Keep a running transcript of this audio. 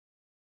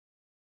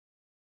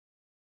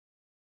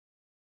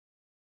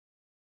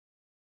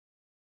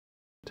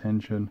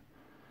tension.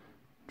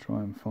 Try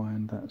and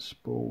find that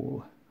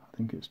spool. I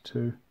think it's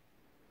 2.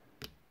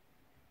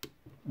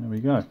 There we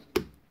go.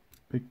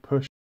 Big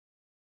push.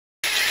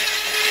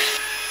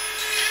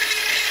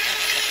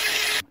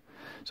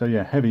 So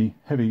yeah, heavy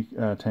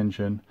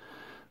tension.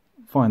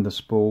 Find the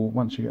spool.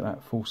 Once you get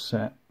that full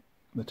set,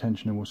 the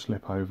tensioner will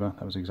slip over.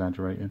 That was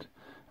exaggerated.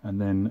 And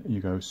then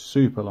you go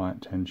super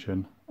light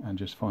tension and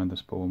just find the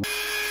spool.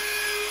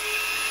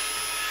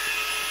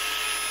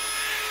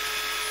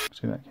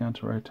 See that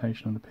counter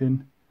rotation on the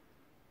pin?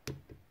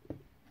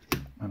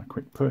 And a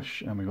quick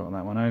push, and we got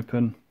that one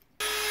open.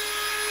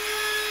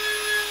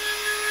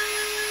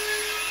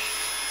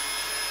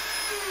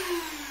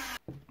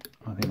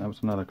 I think that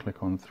was another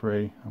click on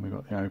 3, and we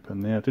got the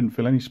open there. Didn't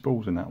feel any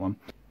spools in that one.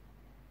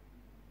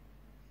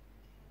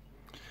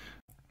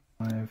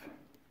 5.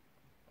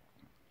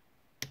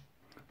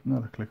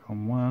 Another click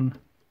on 1.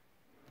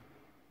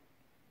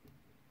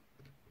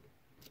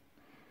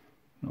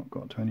 Not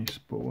got to any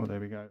spool. There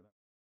we go.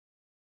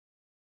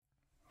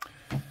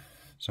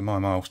 So my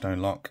Milestone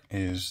lock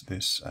is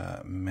this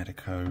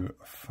Medeco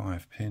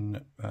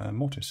 5-pin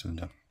mortise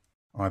cylinder.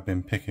 I've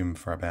been picking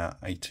for about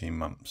 18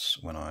 months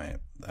when I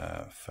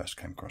first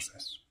came across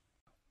this.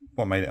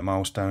 What made it a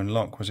Milestone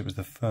lock was it was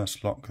the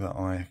first lock that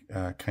I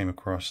came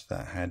across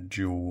that had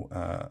dual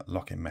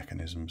locking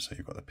mechanisms. So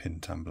you've got the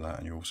pin tumbler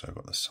and you also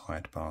got the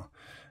sidebar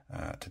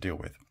to deal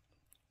with.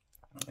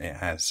 It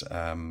has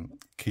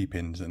key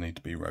pins that need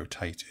to be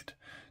rotated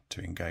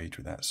to engage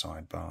with that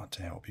sidebar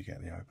to help you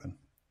get the open.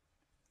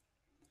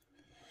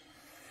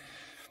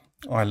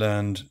 I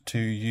learned to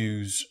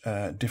use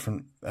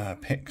different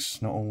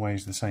picks. Not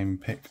always the same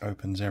pick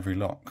opens every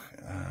lock,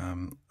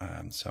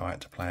 so I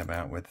had to play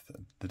about with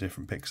the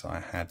different picks that I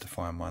had to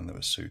find one that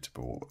was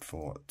suitable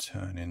for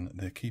turning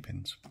the key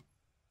pins.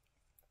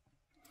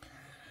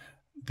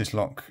 This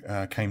lock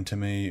came to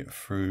me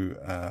through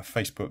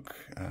Facebook.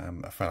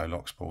 A fellow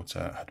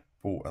Locksporter had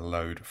bought a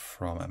load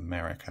from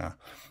America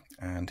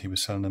and he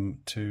was selling them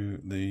to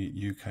the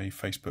UK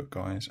Facebook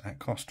guys at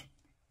cost.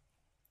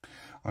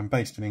 I'm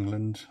based in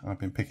England. I've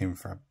been picking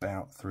for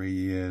about 3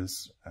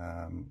 years,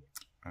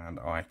 and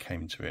I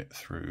came to it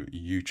through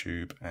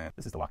YouTube. And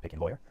this is the lockpicking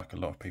lawyer, like a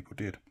lot of people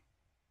did.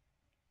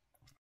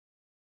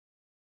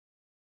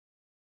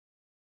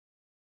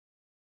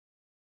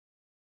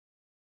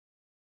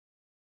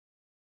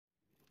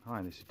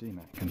 Hi, this is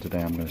dmac, and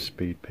today I'm going to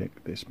speed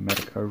pick this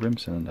Medeco rim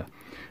cylinder.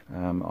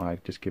 I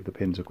just give the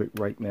pins a quick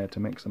rake there to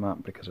mix them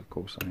up because of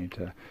course I need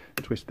to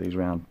twist these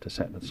round to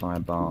set the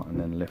sidebar and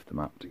then lift them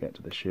up to get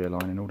to the shear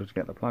line in order to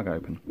get the plug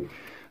open.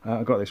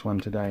 I got this one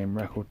today in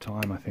record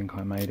time. I think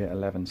I made it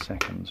 11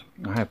 seconds.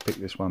 I have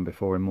picked this one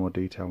before in more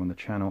detail on the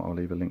channel. I'll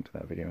leave a link to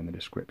that video in the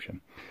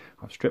description.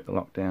 I've stripped the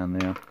lock down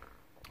there.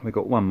 We've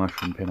got 1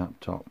 mushroom pin up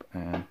top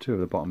and 2 of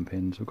the bottom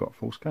pins have got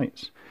full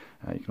skates.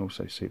 You can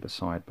also see the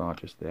sidebar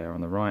just there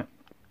on the right.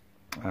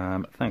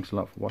 Thanks a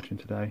lot for watching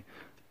today,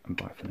 and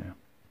bye for now.